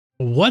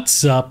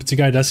What's up? It's your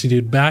guy Dusty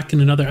Dude back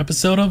in another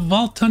episode of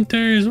Vault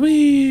Hunters.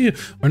 We're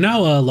now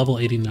level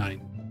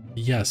 89.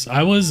 Yes,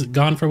 I was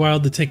gone for a while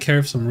to take care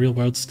of some real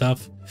world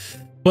stuff,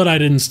 but I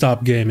didn't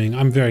stop gaming.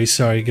 I'm very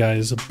sorry,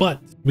 guys, but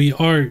we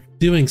are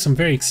doing some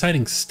very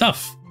exciting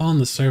stuff on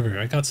the server.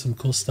 I got some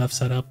cool stuff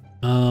set up.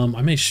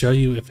 I may show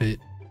you if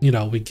it,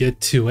 we get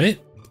to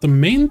it. The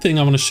main thing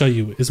I want to show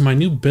you is my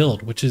new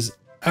build, which is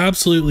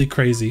absolutely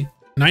crazy.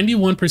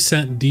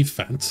 91%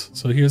 defense.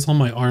 So here's all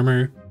my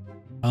armor.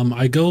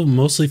 I go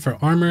mostly for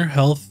armor,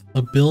 health,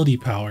 ability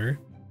power,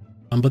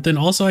 but then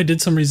also I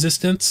did some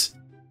resistance,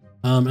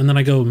 and then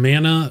I go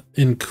mana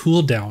and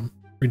cooldown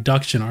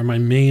reduction are my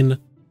main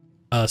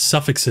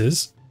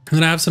suffixes, and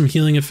then I have some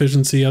healing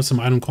efficiency, I have some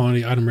item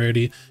quantity, item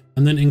rarity,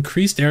 and then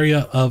increased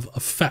area of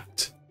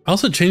effect. I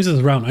also changed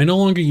this around. I no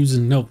longer use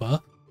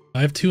Nova.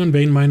 I have 2 in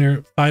Vein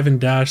Miner, 5 in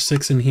Dash,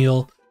 6 in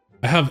Heal.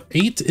 I have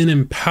 8 in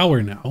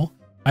Empower now.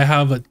 I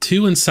have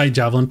 2 in Sight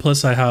Javelin,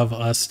 plus I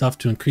have stuff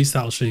to increase that.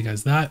 I'll show you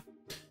guys that.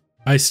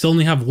 I still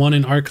only have 1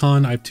 in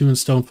Archon, I have 2 in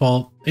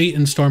Stonefall, 8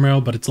 in Storm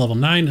Arrow, but it's level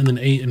 9, and then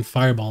 8 in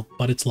Fireball,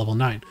 but it's level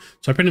 9.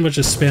 So I pretty much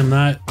just spam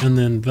that, and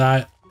then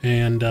that,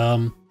 and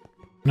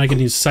I can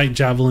use Sight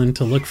Javelin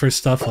to look for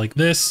stuff like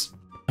this,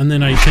 and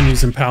then I can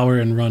use Empower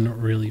and run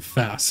really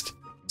fast.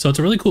 So it's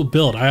a really cool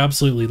build, I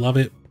absolutely love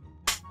it,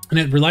 and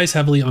it relies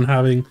heavily on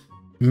having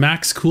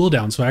max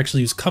cooldown, so I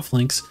actually use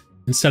Cufflinks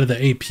instead of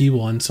the AP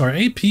one. So our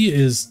AP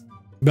is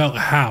about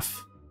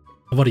half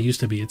of what it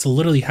used to be, it's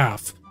literally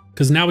half.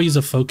 Because now we use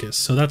a focus,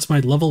 so that's my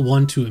level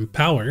 1 to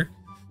empower.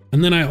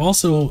 And then I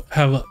also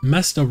have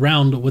messed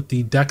around with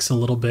the decks a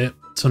little bit.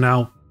 So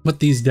now with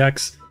these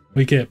decks,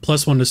 we get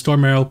 +1 to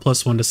Storm Arrow,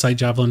 +1 to Sight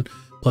Javelin,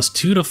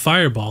 +2 to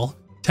Fireball,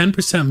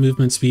 10%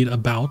 movement speed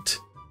about,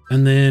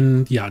 and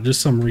then yeah,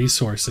 just some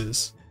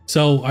resources.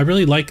 So I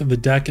really like the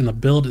deck and the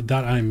build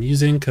that I'm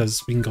using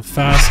because we can go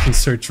fast and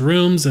search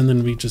rooms, and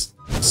then we just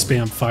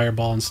spam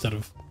Fireball instead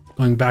of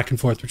going back and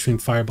forth between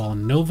Fireball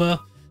and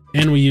Nova.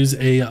 And we use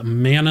a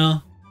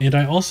mana. And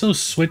I also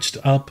switched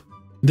up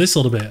this a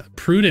little bit.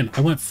 Prudent.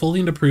 I went fully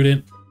into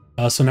Prudent.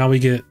 So now we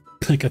get,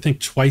 like, I think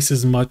twice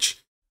as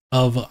much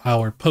of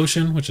our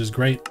potion, which is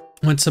great.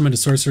 Went some into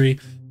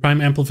Sorcery.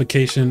 Prime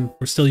Amplification.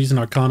 We're still using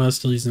Arcana,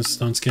 still using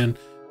Stone Skin.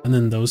 And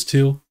then those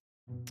two.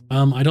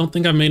 I don't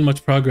think I've made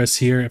much progress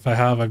here. If I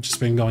have, I've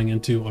just been going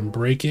into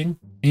Unbreaking.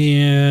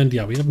 And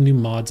yeah, we have new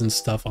mods and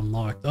stuff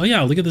unlocked. Oh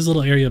yeah, look at this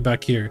little area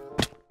back here.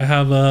 I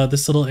have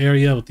this little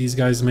area with these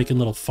guys making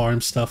little farm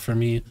stuff for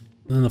me.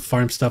 And then the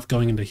farm stuff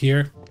going into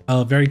here.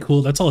 Very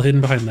cool. That's all hidden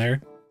behind there.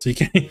 So you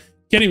can't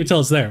even tell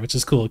it's there, which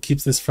is cool. It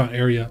keeps this front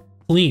area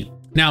clean.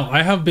 Now,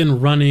 I have been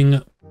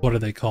running, what are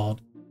they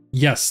called?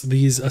 Yes,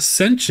 these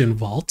Ascension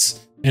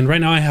Vaults. And right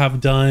now I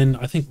have done,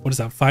 I think, what is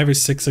that, 5 or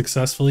 6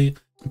 successfully.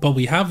 But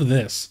we have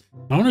this.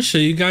 I want to show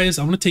you guys,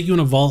 I want to take you in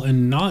a vault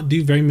and not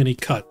do very many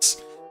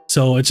cuts.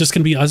 So it's just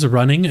going to be us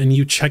running and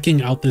you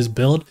checking out this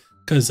build,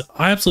 because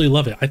I absolutely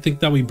love it. I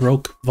think that we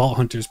broke Vault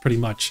Hunters pretty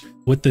much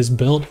with this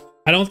build.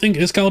 I don't think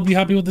Iskall would be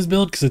happy with this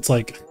build because it's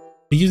like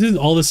he uses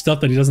all this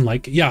stuff that he doesn't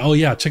like. Yeah, oh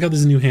yeah, check out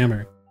this new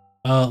hammer.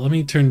 Let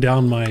me turn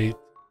down my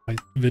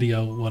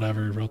video,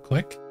 whatever, real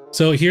quick.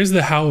 So here's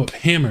the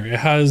hammer. It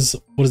has,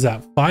 what is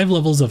that, 5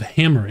 levels of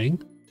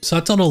hammering. So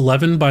that's an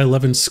 11 by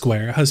 11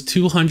 square. It has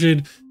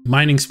 200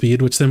 mining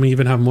speed, which then we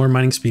even have more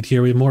mining speed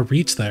here. We have more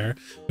reach there.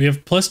 We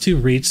have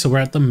 +2 reach, so we're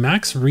at the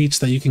max reach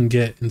that you can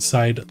get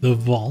inside the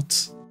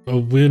vault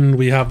when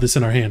we have this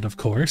in our hand, of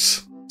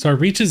course. So our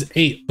reach is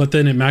 8, but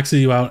then it maxes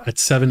you out at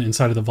 7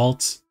 inside of the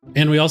vaults.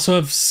 And we also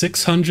have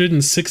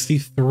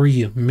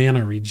 663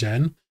 mana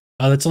regen.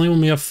 That's only when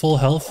we have full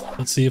health.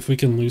 Let's see if we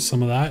can lose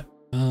some of that.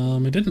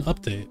 It didn't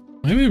update.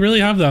 Maybe we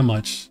really have that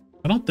much.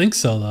 I don't think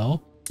so,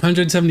 though.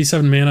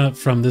 177 mana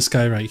from this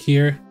guy right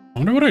here. I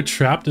wonder what our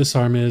trap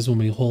disarm is when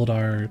we hold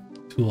our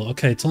tool.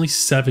 Okay, it's only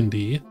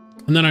 70.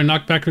 And then our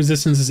knockback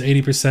resistance is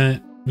 80%.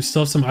 We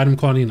still have some item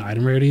quantity and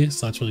item rarity,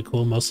 so that's really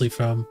cool. Mostly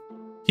from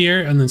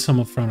here, and then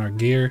some from our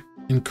gear.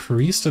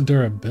 Increased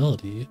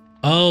durability.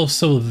 Oh,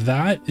 so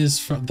that is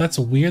from, that's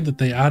weird that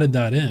they added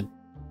that in.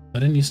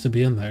 That didn't used to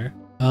be in there.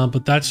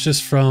 But that's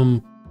just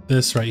from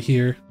this right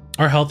here.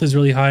 Our health is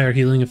really high. Our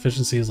healing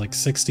efficiency is like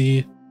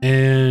 60.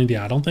 And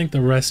yeah, I don't think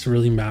the rest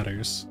really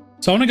matters.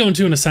 So I want to go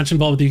into an Ascension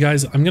Vault with you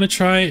guys. I'm going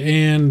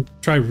to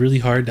try really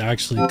hard to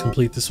actually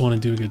complete this one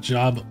and do a good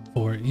job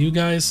for you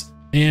guys.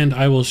 And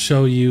I will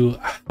show you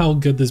how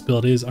good this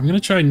build is. I'm going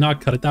to try and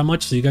not cut it that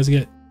much so you guys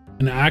get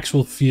an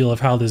actual feel of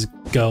how this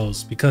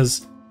goes,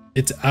 because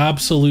it's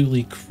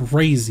absolutely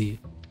crazy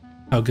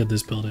how good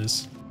this build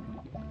is.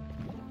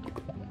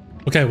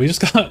 Okay, we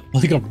just got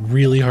like a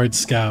really hard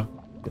scout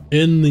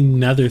in the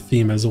nether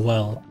theme as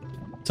well.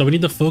 So we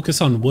need to focus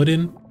on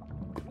wooden,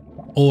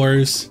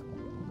 ores,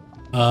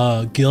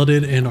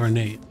 gilded, and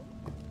ornate.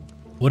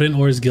 Wooden,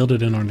 ores,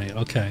 gilded, and ornate.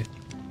 Okay.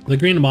 The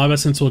green mob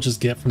essence we'll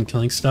just get from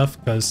killing stuff,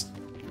 because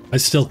I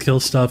still kill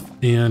stuff,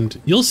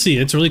 and you'll see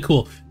it's really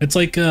cool. It's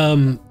like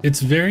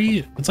it's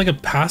like a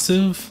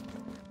passive,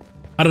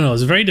 I don't know,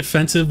 it's very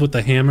defensive with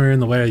the hammer and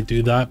the way I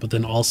do that, but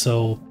then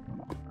also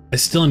I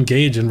still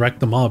engage and wreck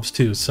the mobs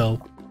too.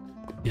 So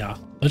Yeah,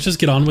 let's just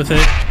get on with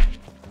it.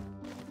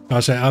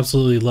 Gosh, I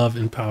absolutely love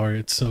Empower.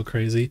 It's so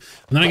crazy.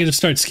 And then I can just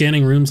start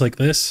scanning rooms like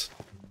this.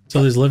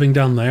 So there's living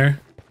down there.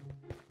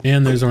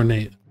 And there's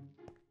Ornate.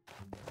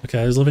 Okay,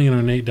 there's living and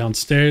Ornate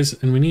downstairs.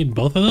 And we need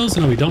both of those?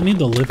 No, we don't need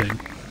the living.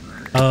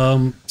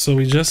 So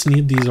we just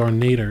need these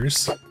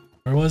Ornators.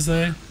 Where was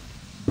they?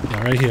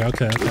 Yeah, right here.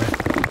 Okay, okay.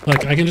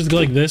 Look, I can just go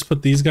like this,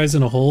 put these guys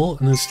in a hole,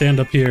 and then stand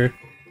up here.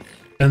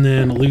 And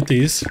then loot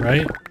these,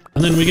 right?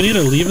 And then we can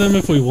either leave them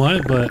if we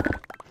want, but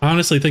I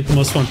honestly think the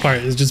most fun part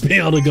is just being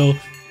able to go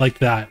like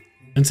that.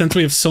 And since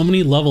we have so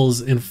many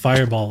levels in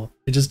Fireball,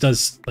 it just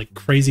does like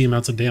crazy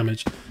amounts of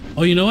damage.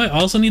 Oh, you know what? I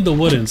also need the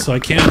wooden, so I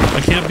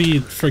can't be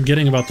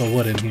forgetting about the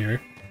wooden here.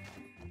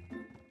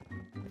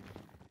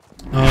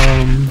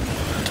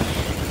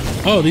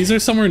 Oh, these are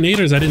some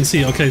Ornators I didn't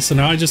see. Okay, so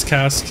now I just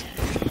cast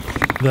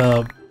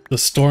the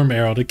storm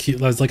arrow to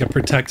keep as like a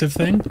protective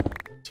thing.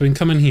 So we can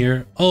come in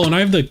here. Oh, and I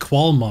have the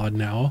qual mod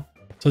now.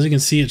 So as you can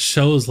see, it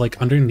shows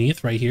like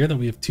underneath right here that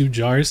we have 2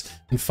 jars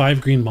and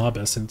 5 green mob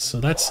essence. So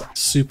that's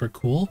super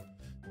cool.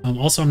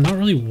 Also, I'm not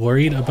really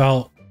worried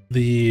about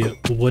the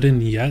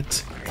wooden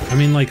yet. I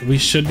mean, like, we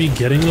should be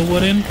getting the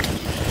wooden,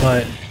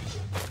 but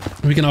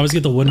we can always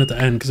get the wooden at the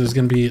end because there's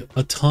going to be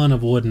a ton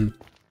of wooden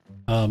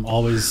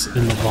always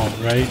in the vault,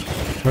 right?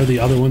 Where the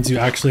other ones you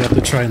actually have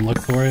to try and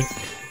look for it.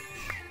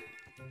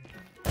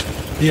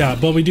 Yeah,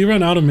 but we do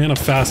run out of mana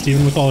fast,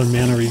 even with all our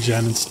mana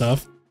regen and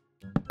stuff.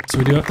 So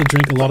we do have to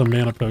drink a lot of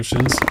mana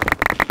potions.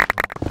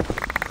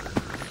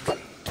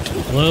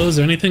 Hello, is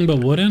there anything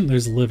but wooden?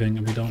 There's living,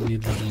 and we don't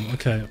need living.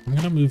 Okay, I'm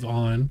gonna move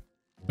on.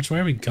 Which way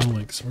are we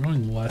going? So we're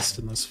going west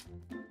in this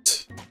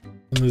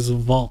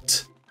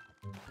vault.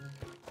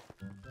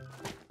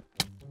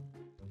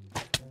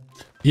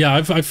 Yeah,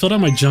 I've filled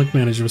out my junk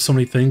manager with so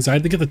many things. I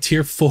had to get the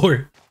tier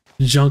 4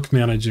 junk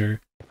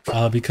manager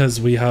because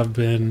we have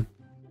been...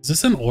 Is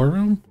this an ore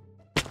room?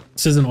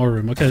 This is an ore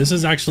room. Okay, this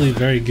is actually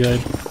very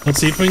good. Let's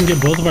see if we can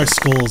get both of our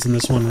skulls in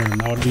this one room.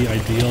 That would be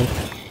ideal.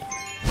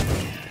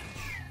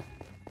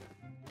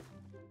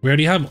 We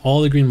already have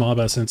all the green mob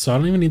essence, so I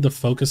don't even need to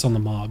focus on the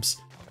mobs.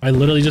 I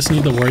literally just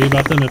need to worry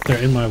about them if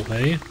they're in my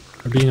way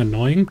or being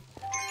annoying.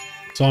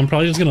 So I'm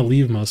probably just gonna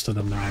leave most of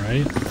them now,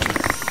 right?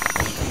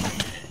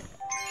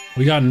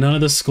 We got none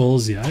of the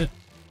skulls yet.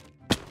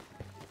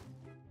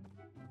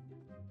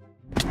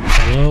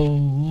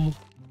 Hello?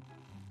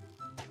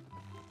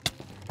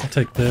 I'll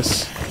take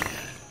this.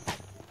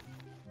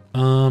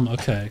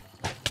 Okay.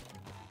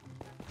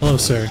 Hello,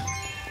 sir.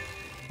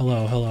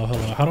 Hello, hello,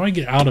 hello. How do I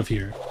get out of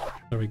here?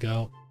 There we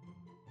go.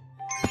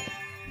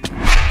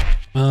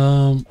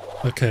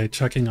 Okay,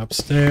 checking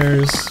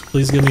upstairs.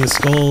 Please give me a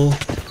skull.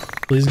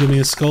 Please give me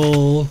a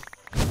skull.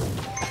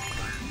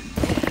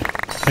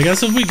 I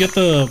guess if we get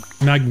the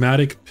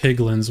magmatic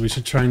piglins, we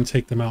should try and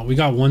take them out. We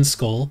got 1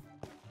 skull.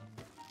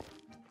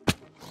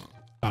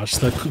 Gosh,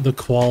 the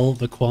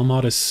qual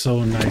mod is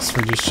so nice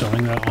for just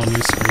showing that on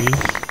your screen.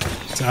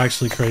 It's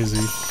actually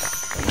crazy.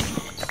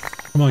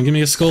 Come on, give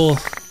me a skull.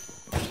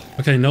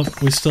 Okay,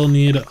 nope, we still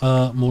need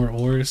more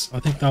ores. I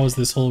think that was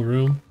this whole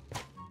room.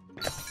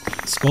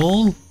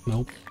 Skull?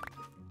 Nope.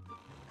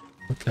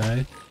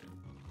 Okay.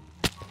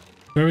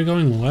 Where are we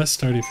going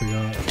west? I already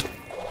forgot.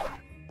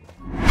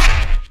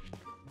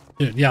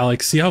 Dude, yeah,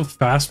 like, see how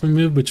fast we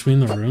move between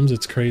the rooms?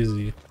 It's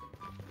crazy.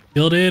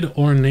 Gilded,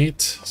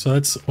 ornate. So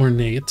that's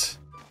ornate.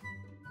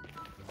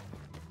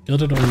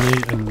 Gilded,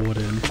 ornate, and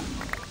wooden.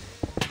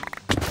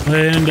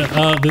 And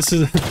this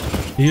is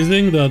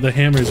using the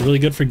hammer is really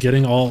good for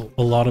getting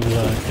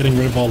getting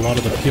rid of a lot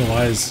of the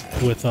POIs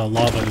with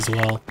lava as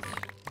well.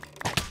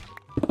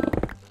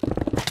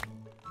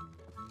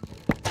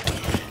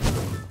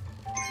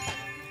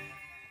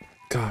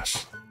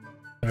 Gosh,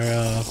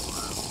 they're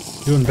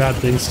doing bad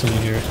things to me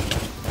here.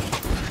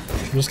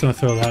 I'm just gonna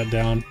throw that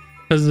down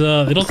because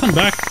it'll come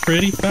back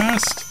pretty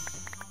fast.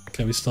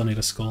 Okay, we still need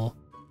a skull.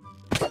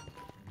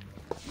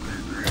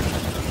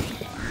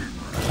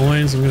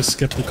 Coins, I'm gonna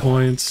skip the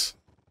coins.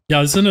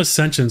 Yeah, this is an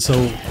ascension,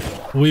 so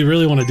we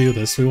really want to do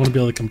this. We want to be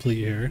able to complete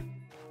here.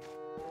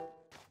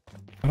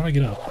 How do I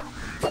get up?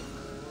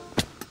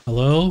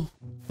 Hello?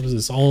 What is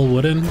this, all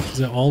wooden? Is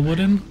it all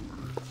wooden?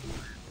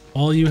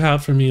 All you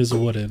have for me is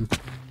wooden.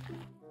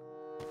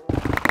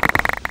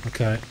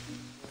 Okay.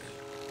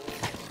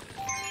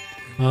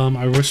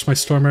 I wish my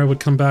storm arrow would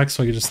come back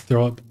so I could just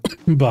throw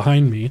it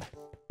behind me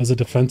as a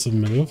defensive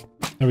move.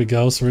 There we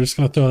go, so we're just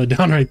gonna throw it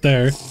down right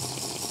there.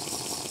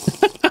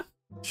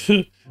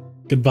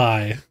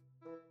 Goodbye.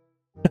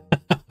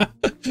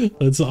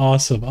 That's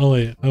awesome. Oh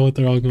wait, I went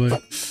the wrong way.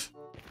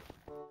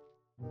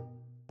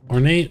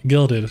 Ornate,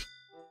 gilded.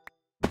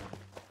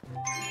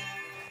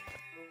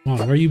 Come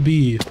on, where you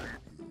be?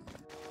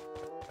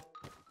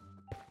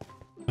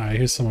 Alright,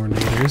 here's some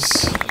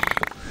ornators.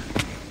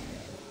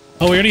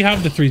 Oh, we already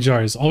have the 3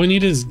 jars. All we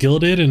need is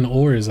gilded and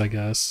ores, I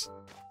guess.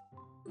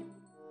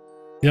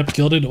 Yep,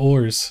 gilded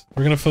ores.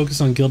 We're gonna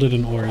focus on gilded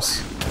and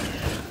ores.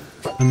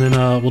 And then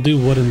we'll do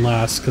wooden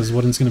last, because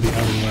wooden's gonna be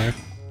everywhere.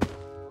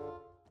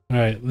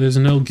 Alright, there's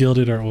no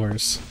gilded or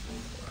ores.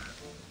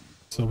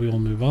 So we will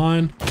move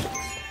on.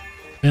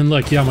 And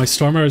look, yeah, my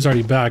storm arrow is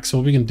already back, so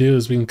what we can do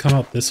is we can come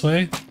out this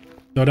way,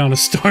 throw down a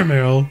storm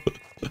arrow.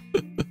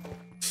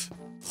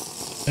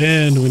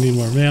 And we need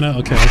more mana.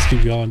 Okay, let's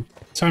keep going.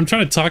 So I'm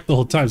trying to talk the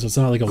whole time, so it's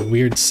not like a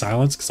weird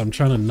silence, because I'm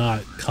trying to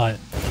not cut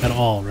at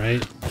all,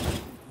 right?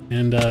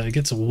 And it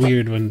gets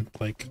weird when,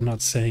 like, I'm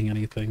not saying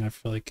anything, I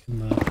feel like, in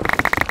the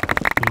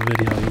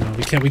video, you know?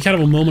 We can't have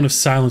a moment of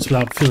silence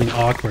without feeling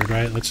awkward,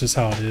 right? That's just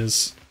how it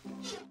is.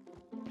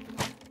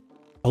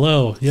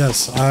 Hello,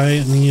 yes,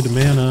 I need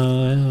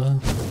mana.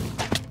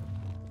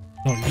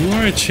 Oh, you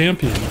are a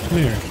champion. Come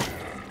here.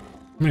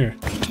 Come here.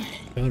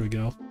 Okay, there we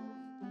go.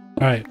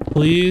 Alright,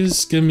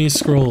 please give me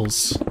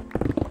scrolls.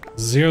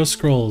 0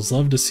 scrolls.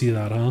 Love to see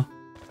that, huh?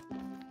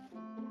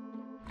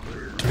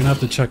 We're gonna have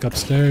to check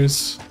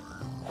upstairs.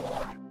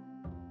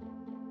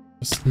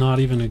 It's not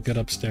even a good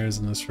upstairs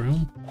in this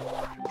room.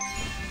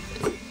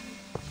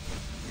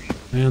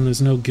 And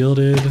there's no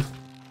gilded.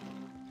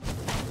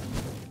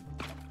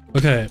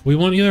 Okay, we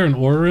want either an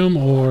ore room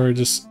or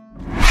just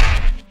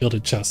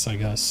gilded chests, I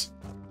guess.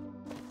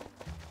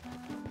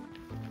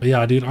 But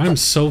yeah, dude, I'm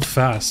so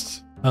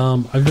fast.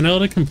 I've been able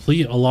to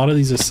complete a lot of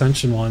these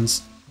ascension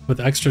ones with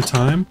extra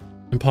time.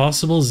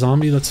 Impossible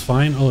zombie, that's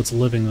fine. Oh, it's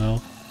living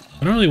though.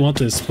 I don't really want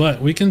this,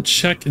 but we can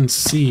check and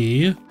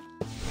see.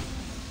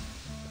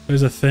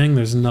 There's a thing,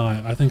 there's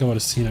not. I think I would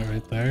have seen it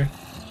right there.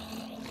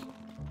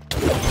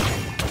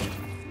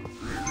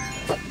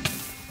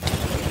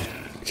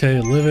 Okay,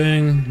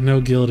 living,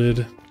 no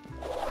gilded.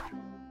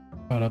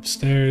 Out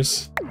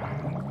upstairs.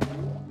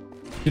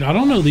 Dude, I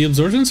don't know, the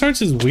absorption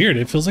hearts is weird.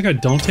 It feels like I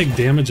don't take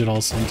damage at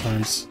all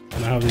sometimes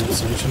when I have the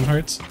absorption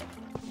hearts.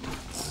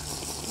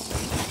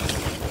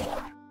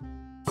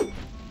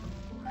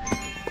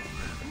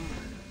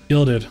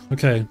 Gilded.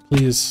 Okay,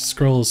 please,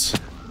 scrolls.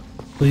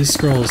 Please,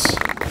 scrolls.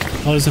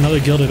 Oh, there's another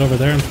gilded over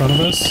there in front of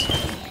us.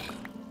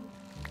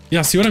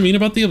 Yeah, see what I mean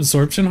about the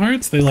absorption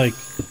hearts? They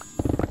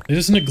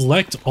just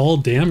neglect all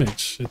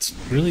damage. It's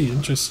really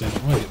interesting.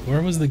 Wait,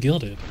 where was the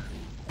gilded?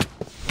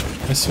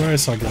 I swear I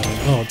saw gilded.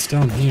 Oh, it's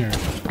down here.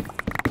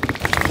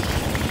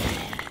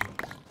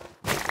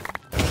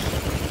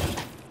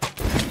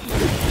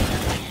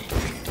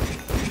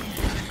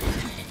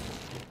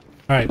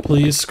 Alright,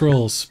 please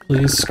scrolls.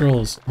 Please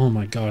scrolls. Oh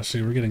my gosh,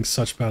 dude, we're getting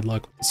such bad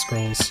luck with the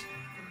scrolls.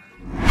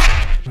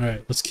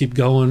 Alright, let's keep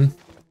going.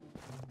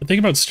 I think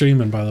about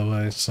streaming, by the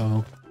way,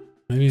 so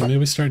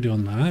maybe start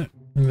doing that.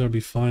 I think that'll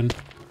be fun.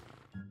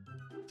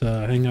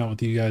 To hang out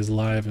with you guys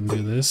live and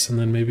do this, and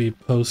then maybe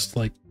post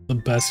like the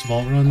best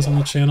vault runs on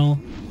the channel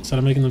instead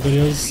of making the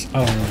videos.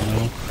 I don't really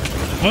know.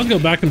 I would go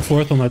back and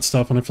forth on that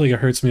stuff, and I feel like it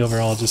hurts me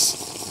overall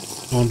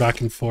just going back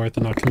and forth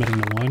and not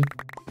committing to one.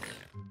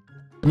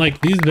 And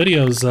like these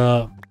videos,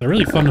 they're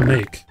really fun to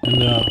make,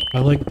 and I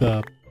like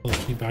the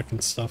feedback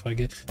and stuff I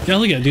get. Yeah,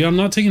 look at it, dude. I'm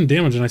not taking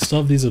damage, and I still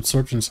have these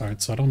absorption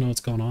shards, so I don't know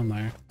what's going on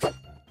there.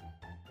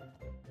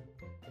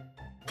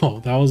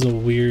 Oh, that was a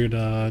weird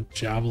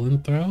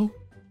javelin throw.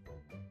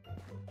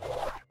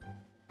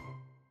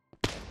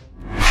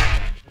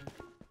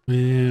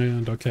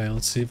 And okay,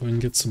 let's see if we can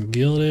get some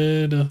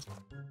gilded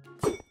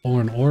or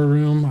an ore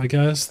room. I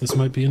guess this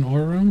might be an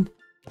ore room.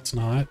 It's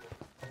not,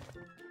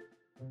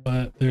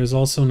 but there's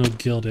also no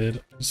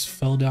gilded. Just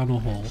fell down a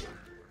hole.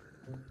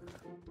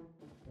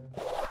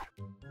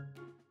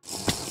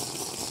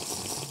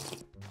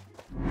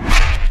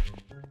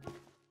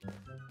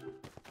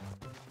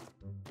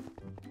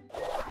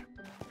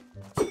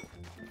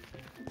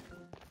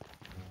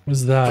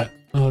 What's that?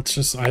 Oh, it's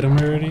just item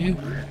rarity.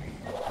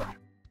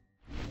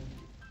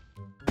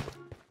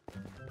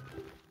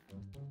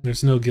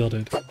 There's no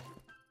gilded.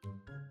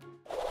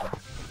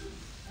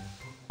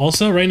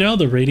 Also, right now,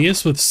 the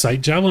radius with Sight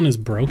Javelin is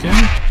broken.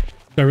 I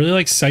really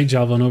like Sight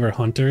Javelin over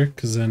Hunter,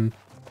 because then...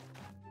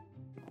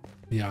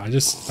 Yeah, I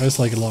just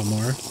like it a lot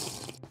more.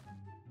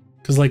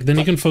 Because, like, then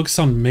you can focus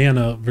on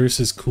mana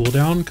versus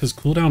cooldown, because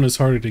cooldown is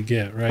harder to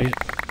get, right?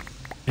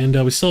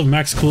 And we still have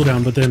max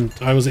cooldown, but then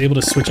I was able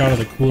to switch out of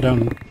the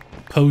cooldown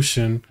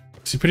potion.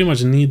 So you pretty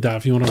much need that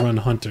if you want to run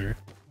Hunter.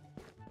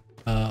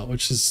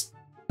 Which is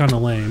kind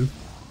of lame.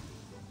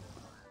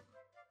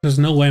 There's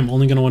no way I'm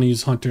only going to want to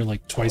use Hunter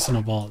like twice in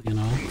a vault, you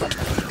know?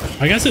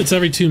 I guess it's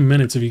every 2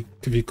 minutes if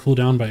you cool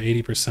down by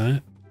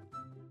 80%.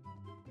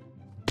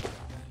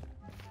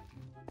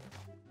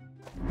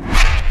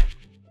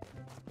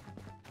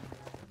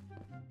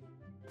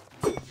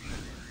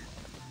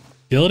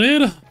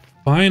 Gilded?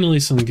 Finally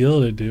some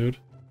gilded, dude.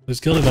 There's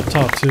gilded up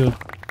top too.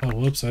 Oh,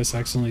 whoops, I just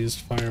accidentally used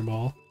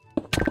fireball.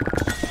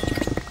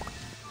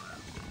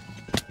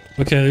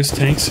 Okay, there's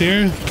tanks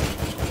here.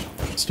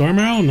 Storm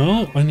arrow?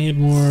 No, I need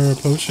more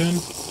potion.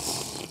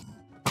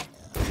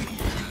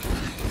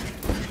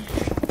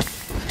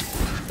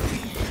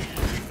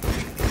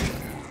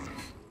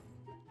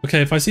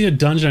 Okay, if I see a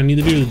dungeon, I need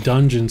to do the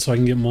dungeon so I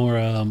can get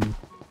more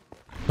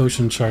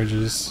potion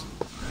charges.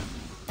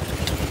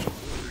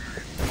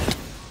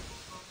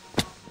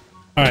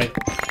 Alright,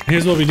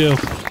 here's what we do.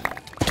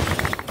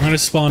 I'm gonna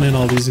spawn in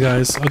all these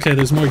guys. Okay,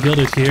 there's more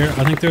gilded here.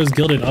 I think there was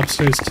gilded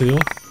upstairs too.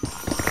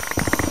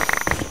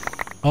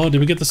 Oh,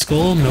 did we get the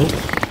skull? Nope.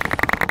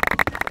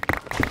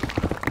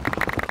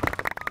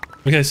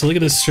 Okay, so look at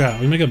this strat.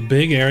 We make a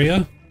big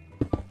area,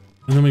 and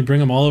then we bring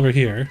them all over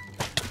here.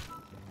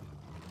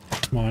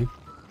 Come on.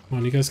 Come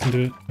on, you guys can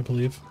do it, I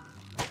believe.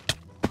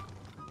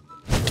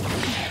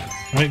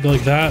 Alright, go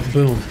like that.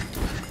 Boom.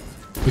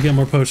 We get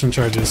more potion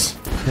charges.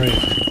 Right.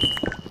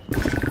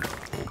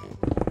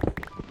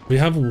 We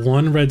have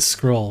one red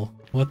scroll.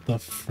 What the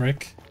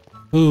frick?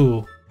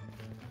 Ooh.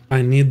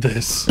 I need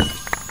this.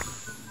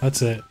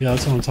 That's it. Yeah,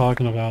 that's what I'm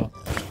talking about.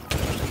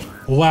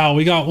 Wow,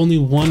 we got only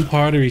one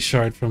pottery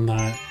shard from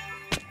that.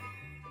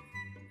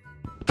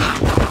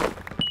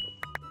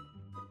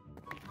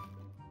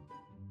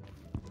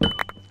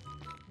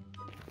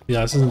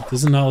 Yeah, this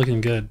is not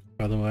looking good,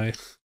 by the way.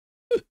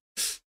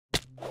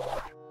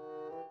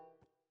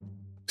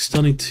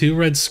 Still need 2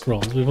 red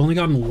scrolls. We've only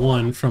gotten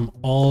 1 from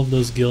all of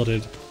those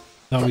gilded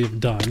that we've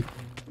done.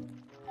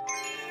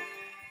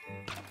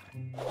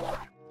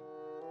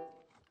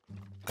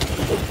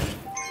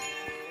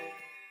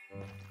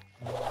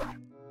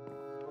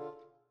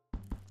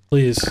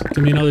 Please,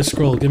 give me another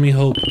scroll. Give me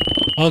hope.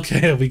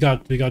 Okay, we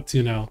got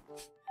 2 now.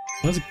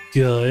 That's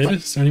good.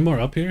 Is there any more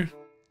up here?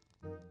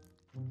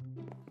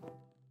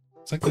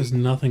 It's like there's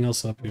nothing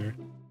else up here.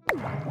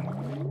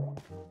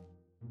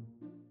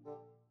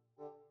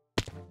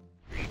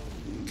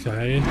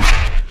 Okay.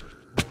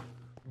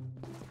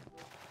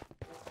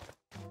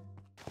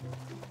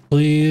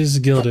 Please,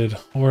 gilded.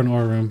 Or an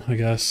ore room, I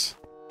guess.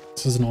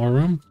 This is an ore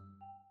room?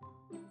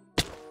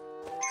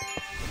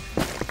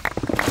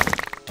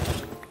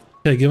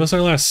 Okay, give us our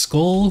last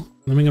skull.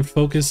 Then we can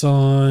focus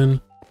on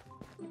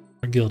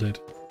our gilded.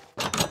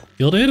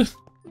 Gilded?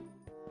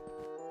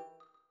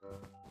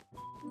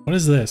 What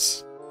is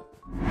this?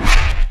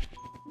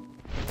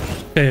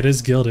 Okay, it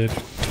is gilded.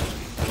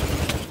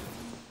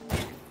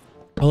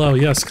 Hello,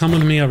 yes, come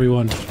with me,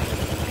 everyone.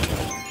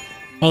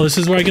 Oh, this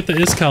is where I get the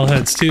Iskal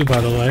heads too, by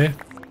the way.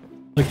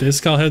 Like, the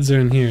Iskal heads are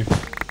in here.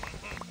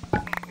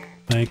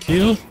 Thank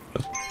you.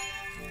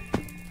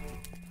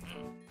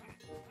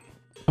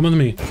 Come with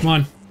me, come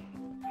on.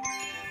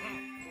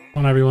 Come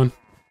on, everyone.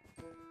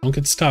 Don't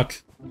get stuck.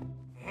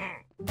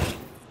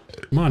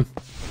 Come on.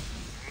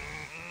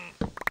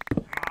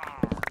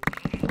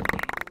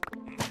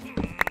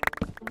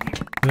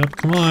 Yep,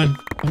 come on.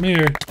 Come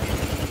here.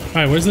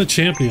 Alright, where's the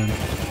champion? Did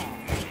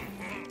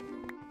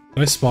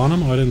I spawn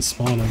him? Oh, I didn't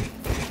spawn him.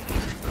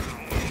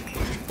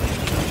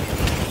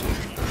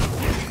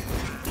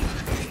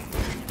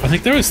 I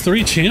think there was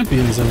 3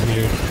 champions in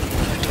here.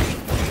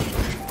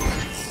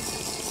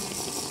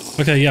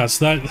 Okay, yeah,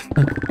 so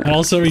that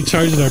also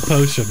recharged our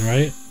potion,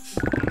 right?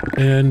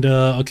 And,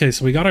 okay,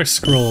 so we got our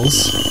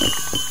scrolls.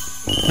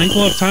 I think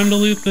we'll have time to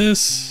loot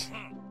this.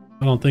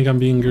 I don't think I'm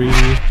being greedy.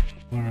 I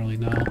don't really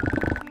know.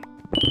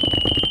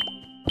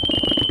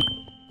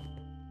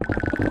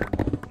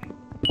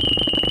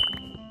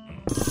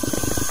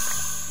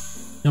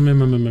 Yum, yum,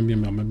 yum, yum,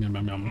 yum, yum, yum,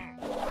 yum, yum.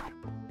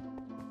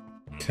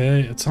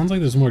 Okay, it sounds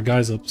like there's more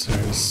guys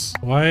upstairs.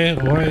 Why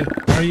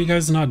are you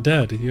guys not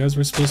dead? You guys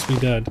were supposed to be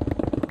dead.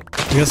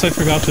 I guess I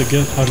forgot to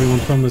get everyone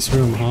from this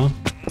room, huh?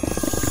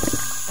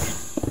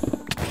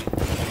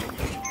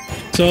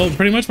 So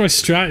pretty much my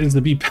strat is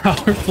to be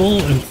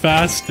powerful and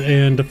fast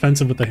and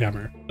defensive with the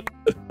hammer.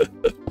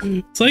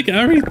 It's like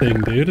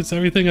everything, dude. It's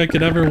everything I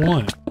could ever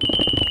want.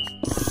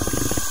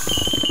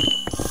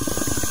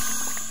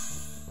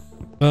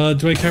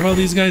 Do I care about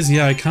these guys?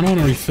 Yeah, I kind of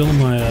want to refill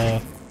my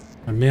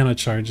my mana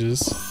charges.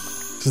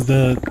 Because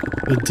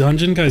the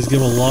dungeon guys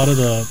give a lot of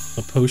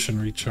the potion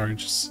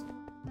recharges.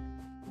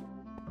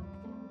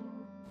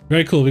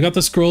 Very cool. We got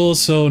the scrolls,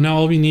 so now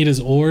all we need is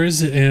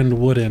ores and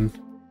wooden.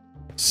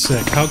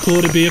 Sick. How cool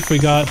would it be if we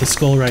got the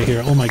skull right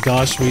here? Oh my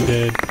gosh, we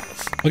did.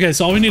 Okay,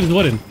 so all we need is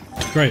wooden.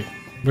 Great.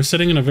 We're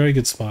sitting in a very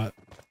good spot.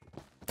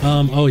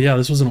 Oh yeah,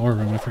 this was an ore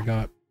room, I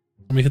forgot.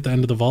 Let me hit the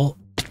end of the vault.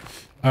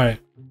 Alright.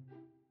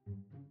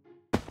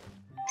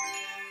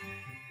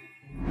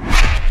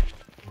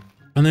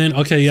 And then,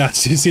 okay, yeah,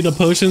 so you see the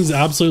potion's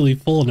absolutely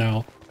full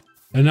now.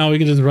 And now we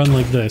can just run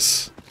like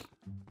this.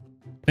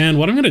 And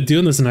what I'm gonna do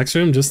in this next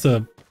room, just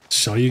to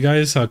show you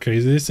guys how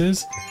crazy this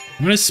is,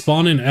 I'm gonna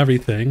spawn in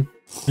everything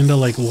into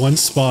like one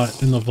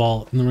spot in the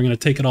vault, and then we're gonna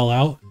take it all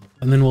out,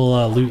 and then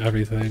we'll loot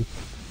everything.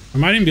 I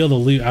might even be able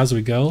to loot as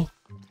we go.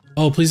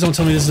 Oh, please don't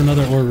tell me this is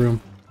another ore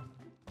room.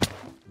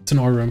 It's an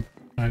ore room.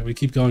 Alright, we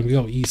keep going, we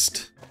go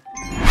east.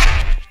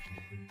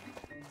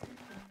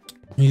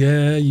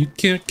 Yeah, you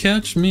can't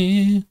catch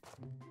me.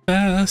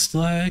 Fast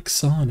like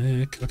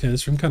Sonic. Okay,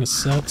 this room kind of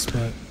sucks,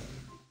 but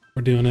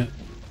we're doing it.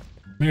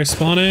 Come here,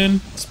 spawn in.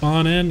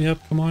 Spawn in.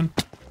 Yep, come on.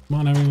 Come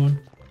on, everyone.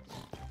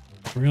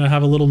 We're gonna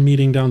have a little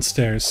meeting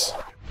downstairs.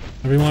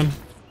 Everyone,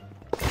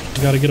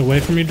 you gotta get away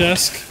from your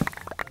desk.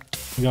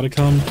 You gotta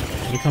come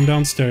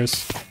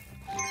downstairs.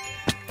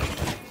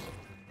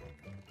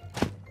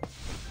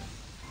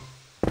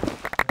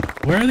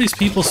 Where are these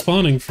people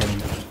spawning from?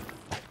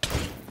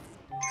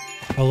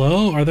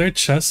 Hello? Are there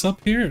chests up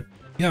here?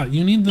 Yeah,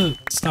 you need to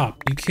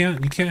stop. You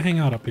can't hang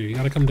out up here. You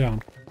gotta come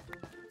down.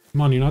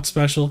 Come on, you're not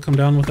special. Come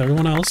down with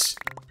everyone else.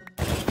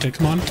 Okay,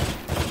 come on.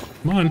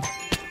 Come on.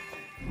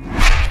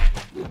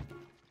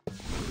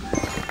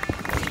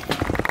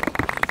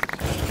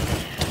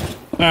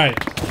 Alright,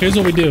 here's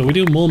what we do. We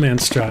do mole man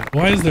strat.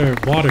 Why is there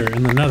water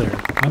in the nether?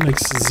 That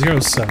makes 0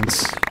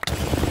 sense.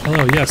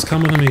 Hello, yes,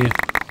 come with me.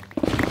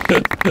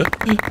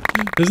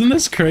 Isn't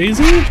this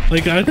crazy?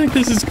 Like, I think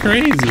this is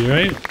crazy,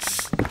 right?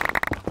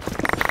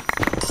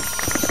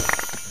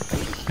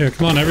 Here,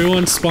 come on,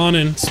 everyone, spawn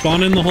in.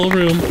 Spawn in the whole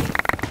room.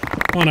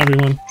 Come on,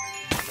 everyone.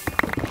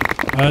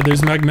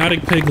 There's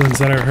magmatic piglins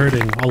that are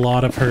hurting. A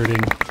lot of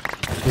hurting.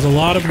 There's a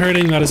lot of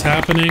hurting that is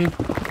happening.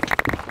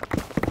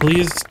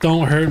 Please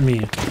don't hurt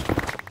me.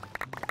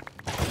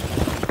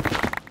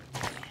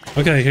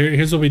 Okay,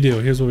 here's what we do.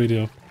 Here's what we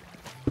do.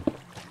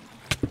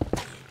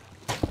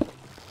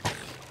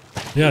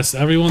 Yes,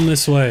 everyone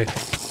this way.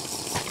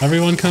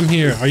 Everyone come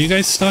here. Are you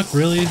guys stuck?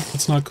 Really?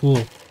 That's not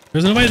cool.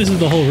 There's no way this is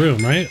the whole room,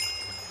 right?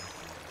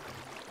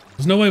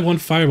 There's no way one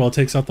fireball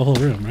takes out the whole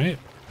room, right?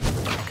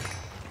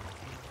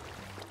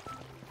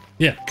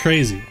 Yeah,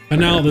 crazy. And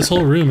now this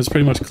whole room is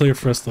pretty much clear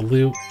for us to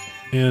loot.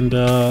 And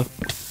I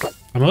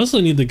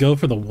mostly need to go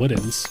for the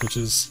woodens, which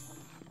is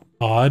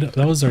odd.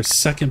 That was our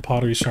second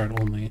pottery shard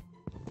only.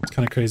 It's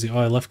kind of crazy. Oh,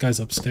 I left guys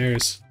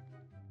upstairs.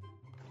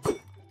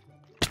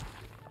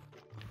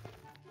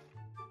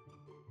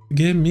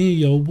 Give me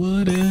your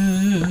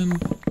wooden,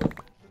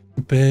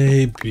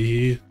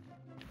 baby.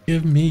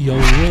 Give me your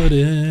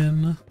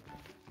wooden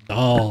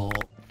doll.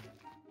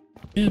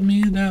 Give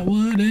me that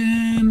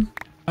wooden.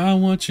 I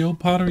want your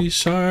pottery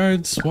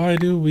shards. Why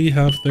do we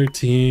have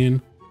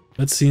 13?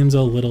 That seems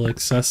a little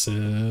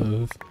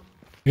excessive.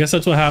 I guess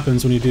that's what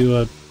happens when you do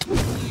a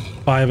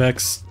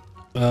 5x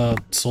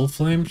soul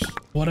flames,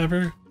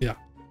 whatever. Yeah.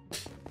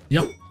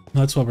 Yep,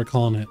 that's what we're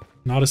calling it.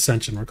 Not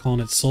ascension, we're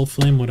calling it soul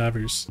flame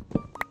whatevers.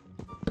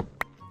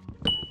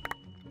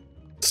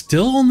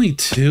 Still only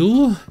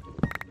 2?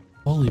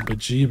 Holy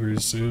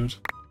bejeebers, dude.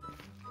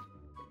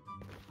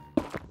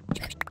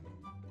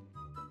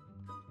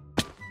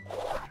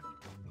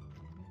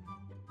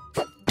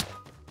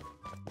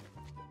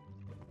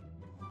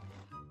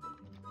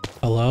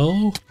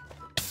 Hello?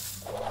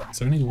 Is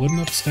there any wooden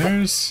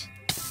upstairs?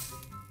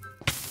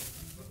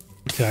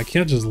 Okay, I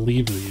can't just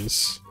leave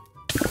these,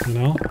 you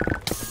know?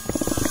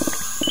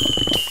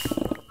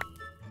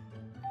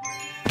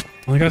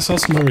 I think I saw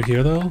some over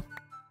here, though.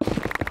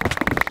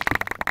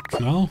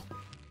 No?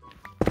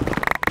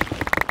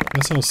 I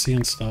guess I was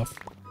seeing stuff.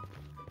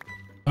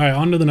 Alright,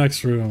 on to the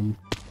next room.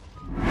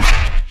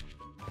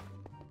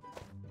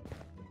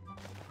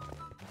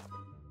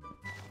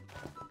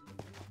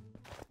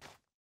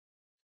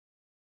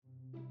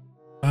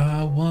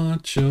 I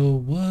want your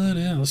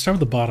wooden. Let's start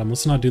with the bottom.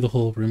 Let's not do the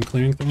whole room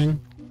clearing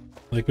thing.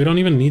 Like, we don't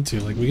even need to.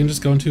 Like, we can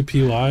just go into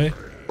POI,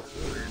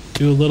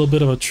 do a little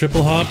bit of a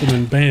triple hop, and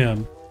then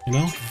bam, you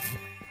know?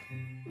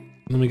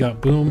 And then we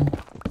got boom,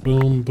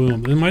 boom,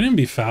 boom. It might even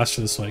be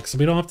faster this way, because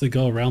we don't have to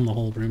go around the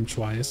whole room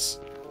twice.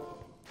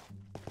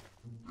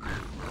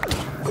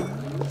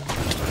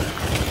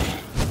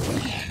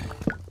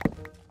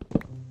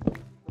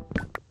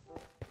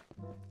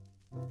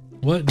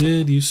 What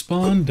did you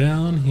spawn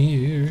down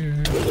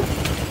here?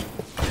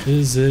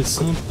 Is it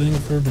something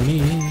for me?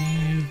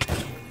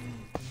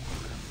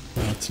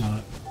 No, it's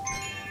not.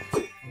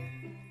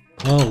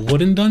 Oh,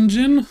 wooden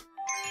dungeon?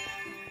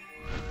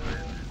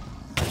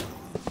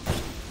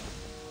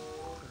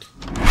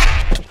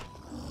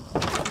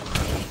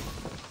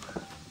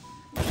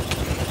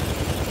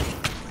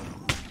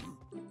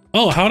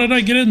 Oh, how did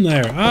I get in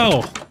there?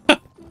 Oh!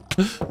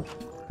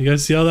 You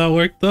guys see how that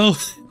worked though?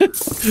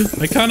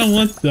 I kind of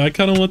want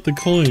the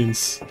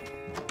coins.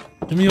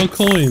 Give me your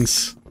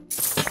coins.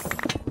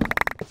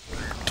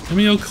 Give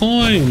me your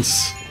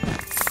coins.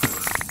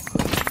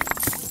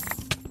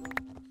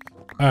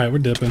 All right, we're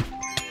dipping.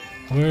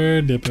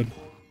 We're dipping.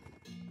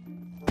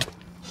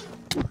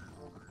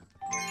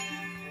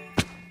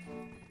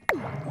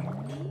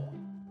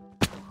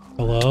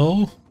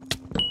 Hello?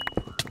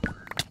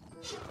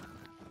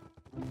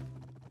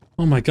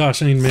 Oh my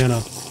gosh, I need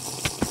mana.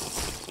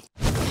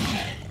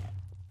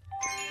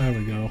 There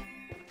we go.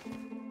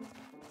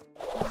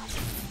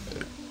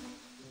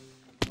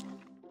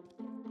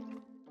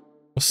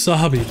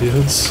 Wasabi,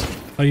 dudes.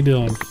 How you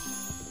doing?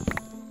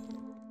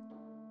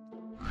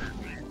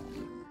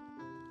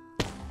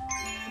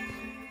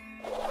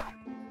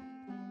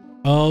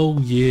 Oh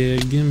yeah,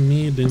 give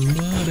me them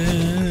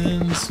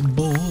woodens,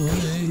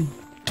 boy.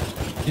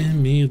 Give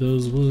me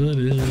those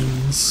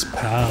woodens,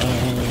 pal.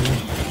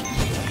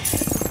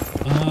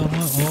 I want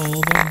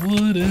all the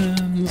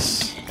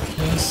woodens.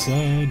 Yes,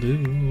 I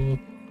do.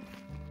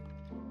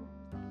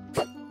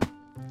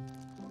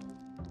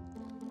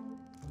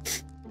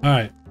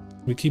 Alright,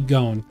 we keep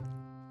going.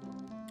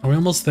 Are we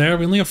almost there?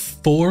 We only have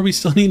 4, we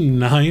still need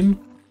 9?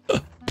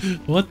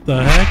 What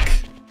the heck?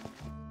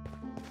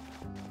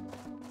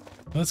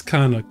 That's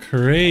kind of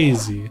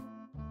crazy.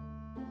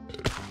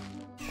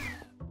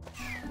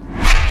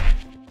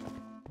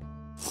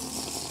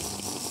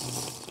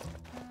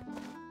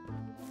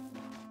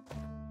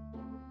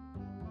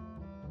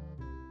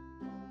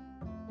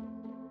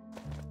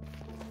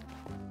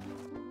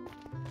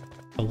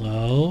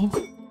 Hello?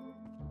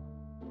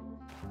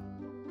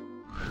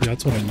 Yeah,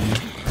 that's what I need.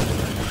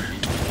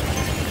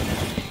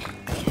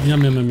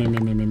 Yum, yum, yum, yum,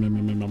 yum, yum, yum,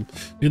 yum, yum, yum.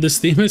 Dude, this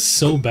theme is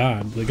so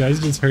bad. The guys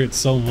just hurt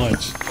so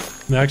much.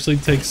 It actually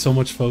takes so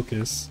much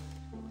focus.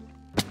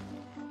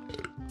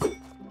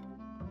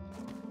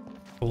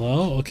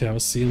 Hello? Okay, I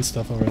was seeing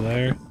stuff over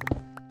there.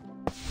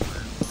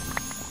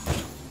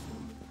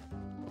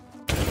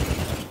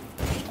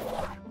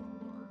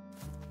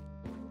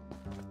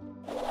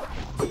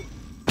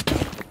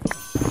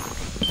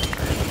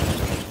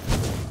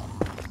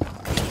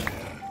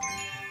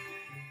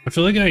 I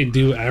feel like I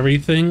do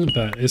everything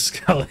that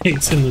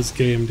escalates in this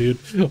game, dude.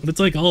 But it's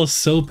like all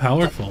so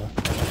powerful.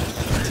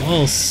 It's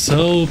all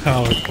so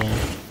powerful.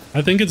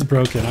 I think it's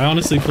broken. I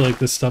honestly feel like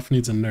this stuff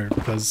needs a nerf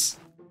because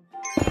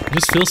it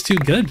just feels too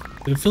good.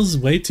 It feels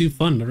way too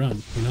fun to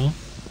run, you know?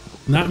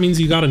 And that means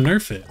you gotta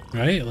nerf it,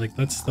 right? Like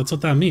that's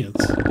what that means.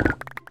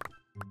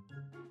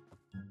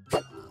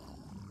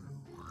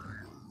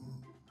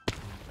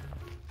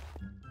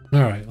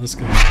 Alright, let's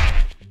go.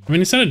 I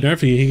mean, instead of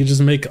nerfing, he could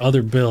just make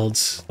other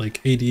builds,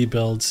 like AD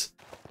builds,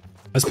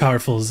 as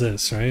powerful as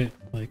this, right?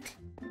 Like,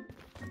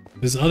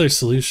 there's other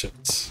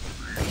solutions.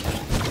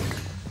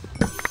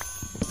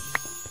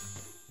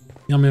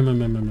 Yum, yum,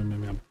 yum, yum, yum,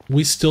 yum, yum.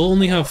 We still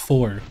only have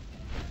 4.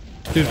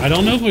 Dude, I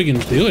don't know if we can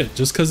do it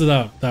just because of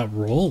that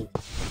roll.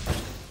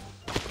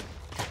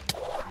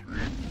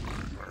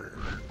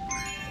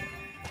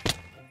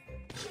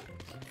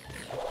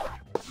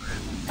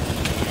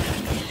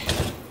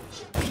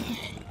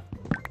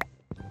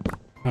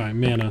 Alright,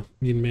 mana.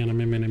 Need mana,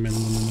 mana.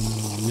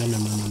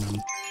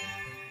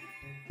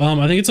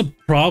 I think it's a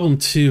problem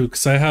too,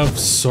 because I have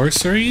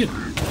sorcery,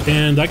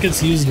 and that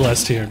gets used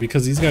less here,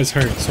 because these guys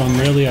hurt, so I'm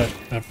rarely at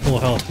full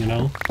health, you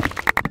know?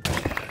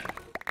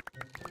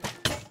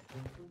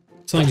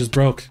 Something just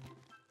broke.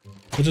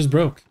 It just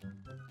broke.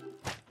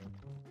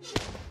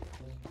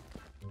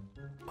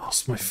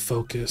 Lost my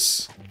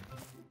focus.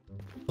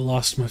 I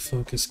lost my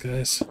focus,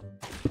 guys.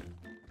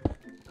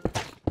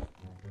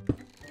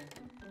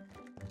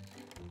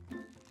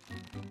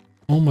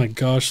 Oh my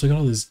gosh, look at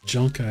all this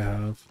junk I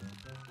have.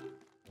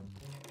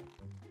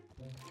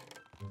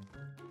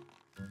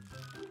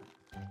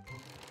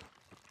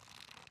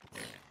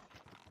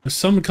 There's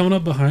someone coming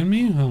up behind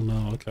me? Oh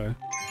no, okay.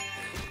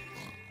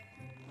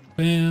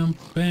 Bam,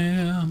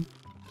 bam.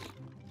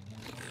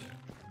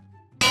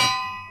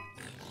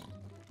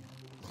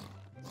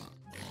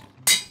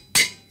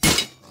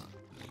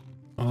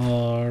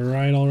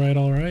 Alright, alright,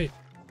 alright.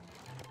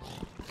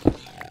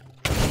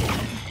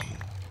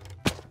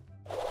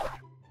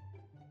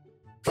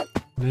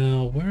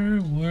 Now,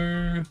 where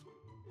were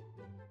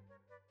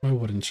my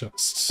wooden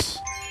chests?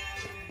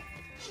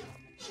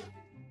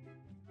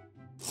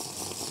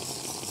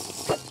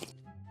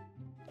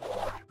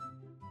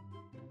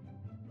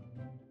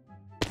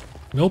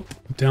 Nope,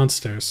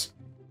 downstairs.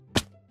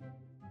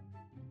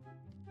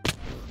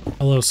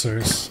 Hello,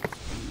 sirs.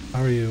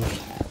 How are you?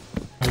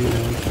 How are you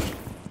doing?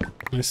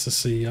 Nice to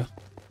see ya.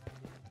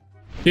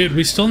 Dude,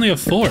 we still only have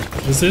 4.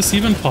 Is this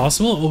even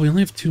possible? Oh, we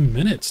only have 2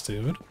 minutes,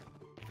 dude.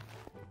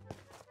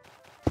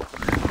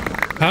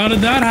 How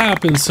did that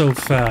happen so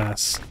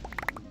fast?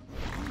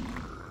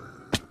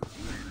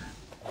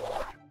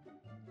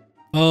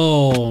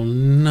 Oh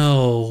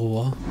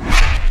no.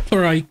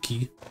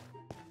 Crikey.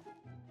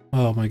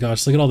 Oh my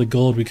gosh, look at all the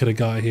gold we could have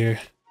got here.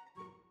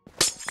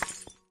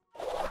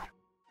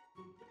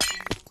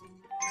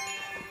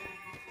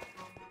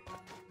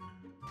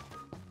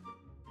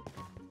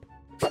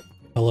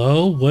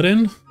 Hello?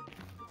 Wooden?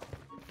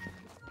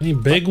 Any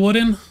big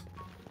wooden?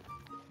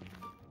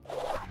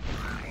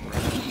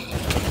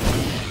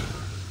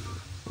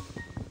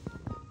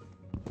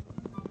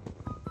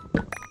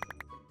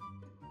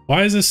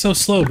 Why is this so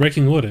slow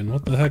breaking wooden?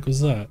 What the heck was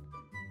that?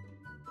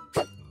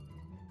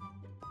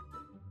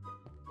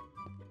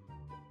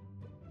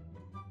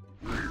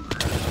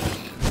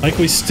 Like,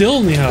 we still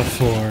only have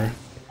 4.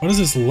 What is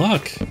this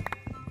luck?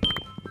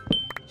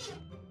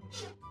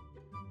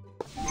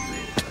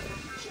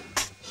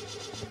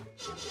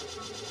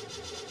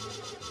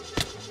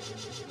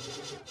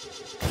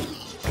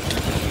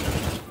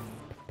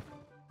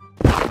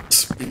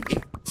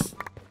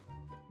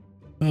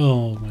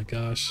 Oh my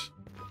gosh.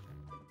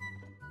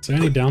 Is there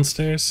any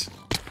downstairs?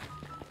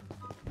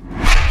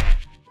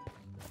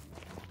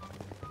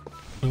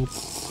 Nope.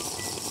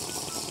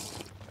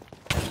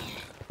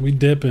 We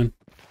dipping.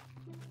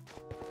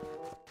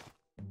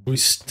 We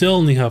still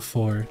only have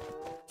 4.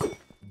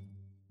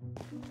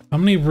 How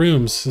many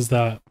rooms is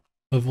that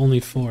of only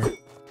 4?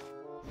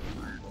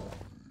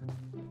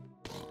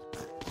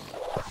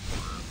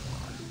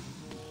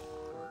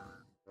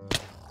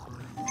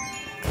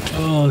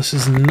 Oh, this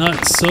is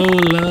nuts.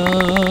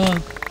 Sola.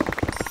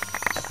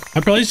 I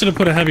probably should have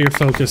put a heavier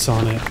focus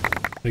on it,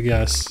 I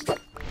guess.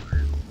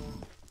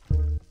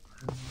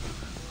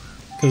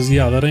 Cause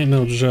yeah, that ain't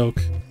no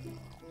joke.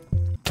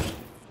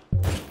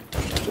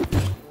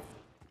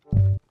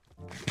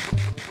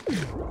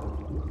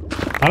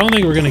 I don't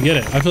think we're gonna get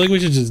it. I feel like we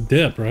should just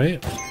dip,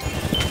 right?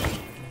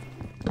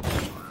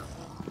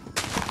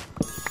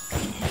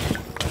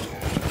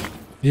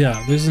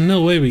 Yeah, there's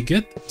no way we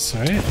get this,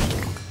 right?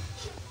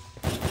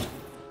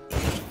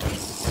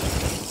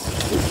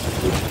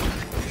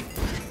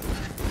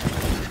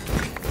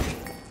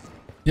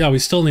 Yeah, we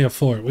still only have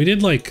 4. We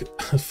did like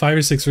 5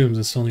 or 6 rooms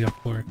and still only have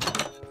 4.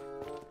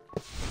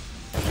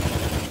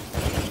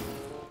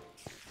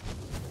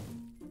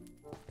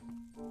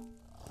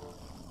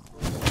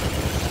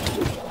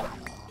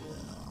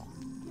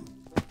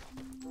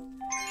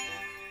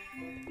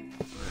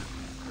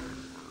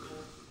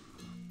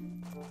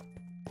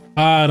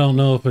 I don't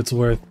know if it's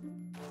worth.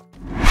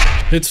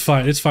 It's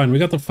fine. It's fine. We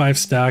got the 5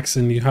 stacks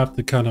and you have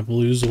to kind of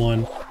lose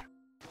one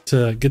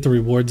to get the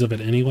rewards of it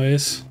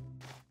anyways.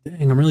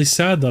 Dang, I'm really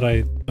sad that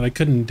I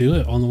couldn't do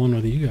it on the one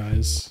with you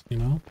guys, you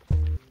know?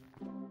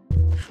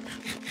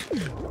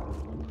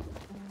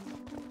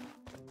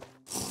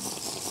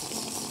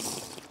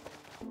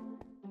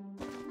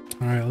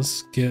 Alright,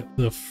 let's get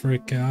the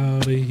frick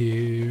out of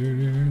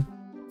here.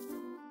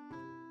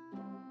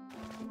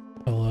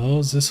 Hello,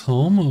 is this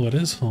home? Oh, it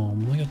is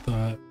home. Look at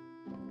that.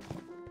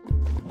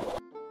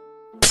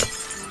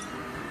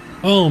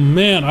 Oh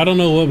man, I don't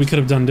know what we could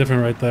have done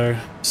different right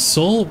there.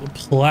 Soul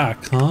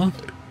plaque, huh?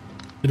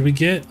 Did we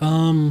get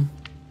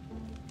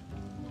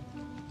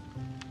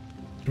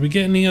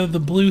any of the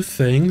blue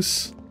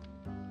things?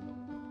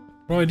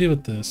 What do I do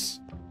with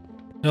this?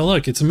 Now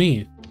look, it's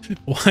me.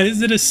 Why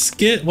is it a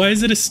skin? Why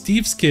is it a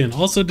Steve skin?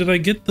 Also, did I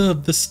get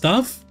the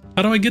stuff?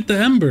 How do I get the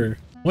ember?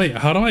 Wait,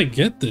 how do I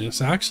get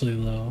this actually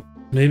though?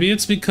 Maybe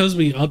it's because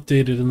we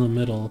updated in the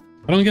middle.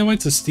 I don't get why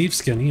it's a Steve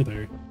skin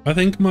either. I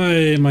think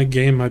my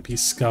game might be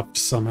scuffed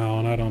somehow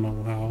and I don't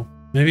know how.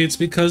 Maybe it's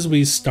because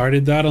we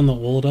started that on the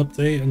old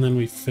update and then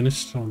we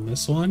finished on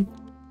this one.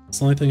 It's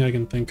the only thing I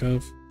can think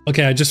of.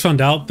 Okay, I just found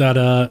out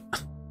that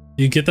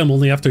you get them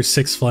only after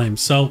 6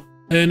 flames. So,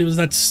 and it was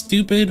that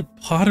stupid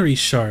pottery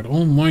shard.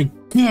 Oh my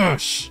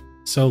gosh.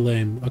 So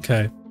lame.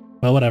 Okay,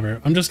 well,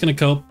 whatever. I'm just gonna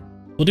cope.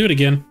 We'll do it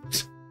again.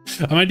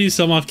 I might do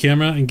some off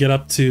camera and get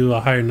up to a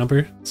higher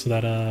number so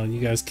that you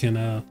guys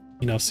can,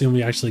 you know, see when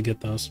we actually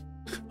get those.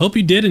 Hope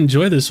you did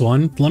enjoy this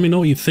one. Let me know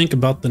what you think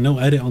about the no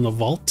edit on the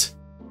vault.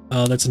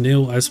 That's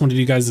new. I just wanted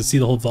you guys to see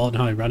the whole vault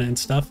and how I run it and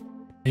stuff.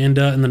 And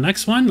in the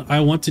next one, I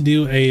want to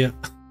do a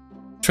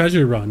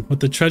treasure run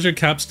with the treasure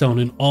capstone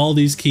and all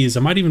these keys.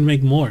 I might even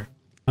make more.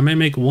 I might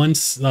make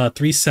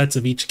 3 sets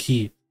of each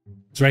key.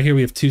 So right here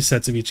we have 2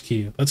 sets of each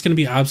key. That's going to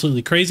be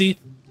absolutely crazy.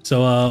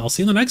 So I'll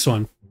see you in the next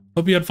one.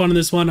 Hope you had fun in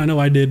this one. I know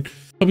I did.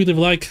 Hope you leave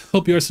a like.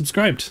 Hope you are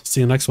subscribed. See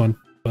you in the next one.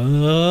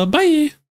 Bye.